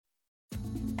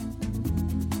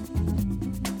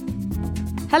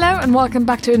Hello and welcome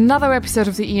back to another episode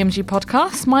of the EMG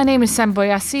podcast. My name is Sam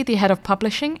Boyassi, the head of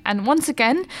publishing, and once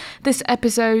again, this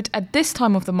episode at this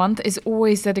time of the month is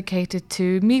always dedicated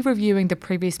to me reviewing the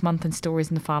previous month in stories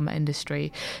in the pharma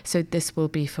industry. So this will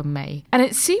be for May. And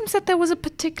it seems that there was a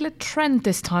particular trend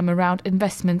this time around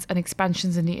investments and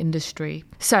expansions in the industry.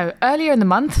 So earlier in the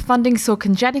month, funding saw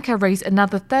Congenica raise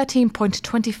another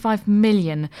 $13.25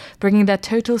 million, bringing their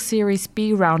total Series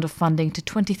B round of funding to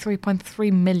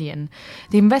 $23.3 million.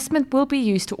 The investment will be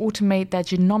used to automate their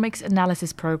genomics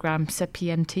analysis program,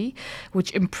 CPNT,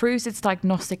 which improves its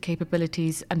diagnostic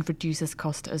capabilities and reduces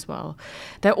cost as well.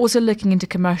 They're also looking into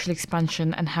commercial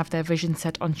expansion and have their vision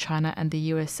set on China and the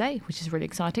USA, which is really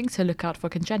exciting, so look out for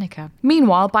Congenica.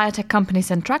 Meanwhile, biotech company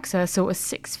Centraxa saw a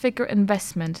six-figure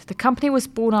investment. The company was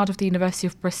born out of the University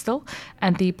of Bristol,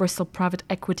 and the Bristol Private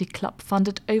Equity Club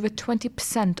funded over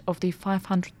 20% of the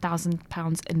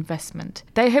 £500,000 investment.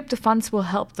 They hope the funds will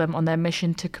help them on their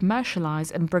mission to commercialize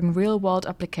and bring real-world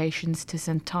applications to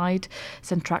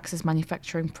Centraxa's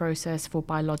manufacturing process for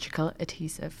biological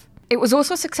adhesive. It was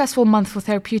also a successful month for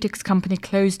therapeutics company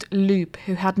Closed Loop,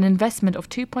 who had an investment of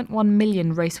 $2.1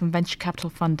 million raised from venture capital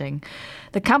funding.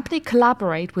 The company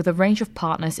collaborate with a range of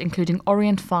partners, including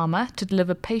Orient Pharma, to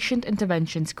deliver patient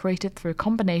interventions created through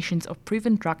combinations of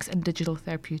proven drugs and digital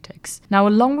therapeutics. Now,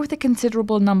 along with a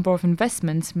considerable number of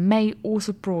investments, May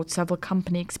also brought several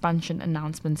company expansion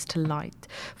announcements to light.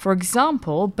 For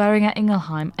example, Boehringer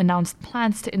Ingelheim announced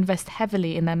plans to invest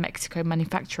heavily in their Mexico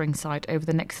manufacturing site over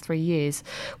the next 3 years,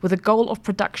 with a goal of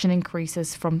production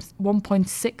increases from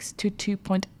 1.6 to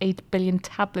 2.8 billion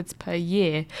tablets per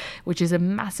year, which is a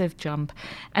massive jump.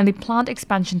 And the plant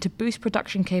expansion to boost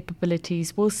production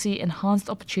capabilities will see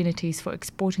enhanced opportunities for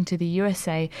exporting to the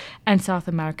USA and South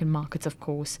American markets, of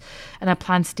course. And our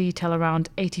plans detail around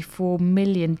 $84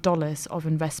 million of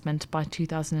investment by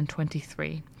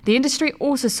 2023. The industry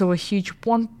also saw a huge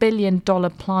 $1 billion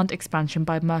plant expansion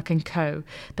by Merck & Co.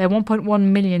 Their 1.1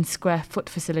 million square foot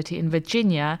facility in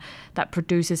Virginia that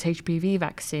produces HPV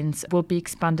vaccines will be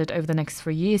expanded over the next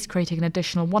 3 years, creating an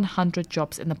additional 100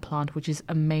 jobs in the plant, which is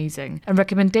amazing. And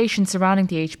recommendations surrounding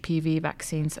the HPV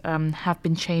vaccines have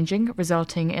been changing,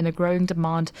 resulting in a growing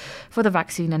demand for the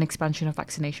vaccine and expansion of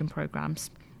vaccination programs.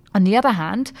 On the other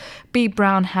hand, B.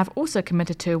 Braun have also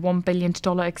committed to a $1 billion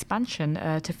expansion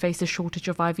to face the shortage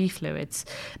of IV fluids.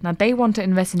 Now, they want to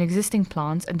invest in existing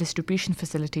plants and distribution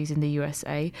facilities in the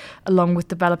USA, along with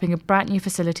developing a brand new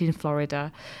facility in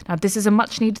Florida. Now, this is a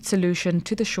much-needed solution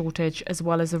to the shortage, as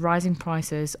well as the rising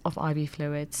prices of IV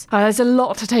fluids. There's a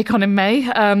lot to take on in May.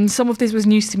 Some of this was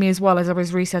news to me as well as I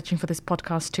was researching for this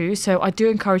podcast too, so I do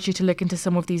encourage you to look into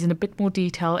some of these in a bit more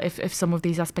detail if some of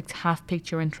these aspects have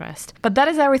piqued your interest. But that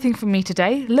is everything from me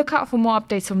today. Look out for more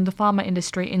updates from the pharma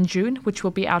industry in June, which will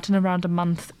be out in around a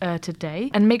month today.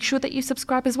 And make sure that you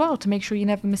subscribe as well to make sure you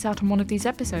never miss out on one of these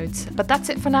episodes. But that's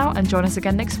it for now, and join us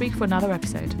again next week for another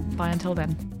episode. Bye until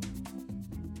then.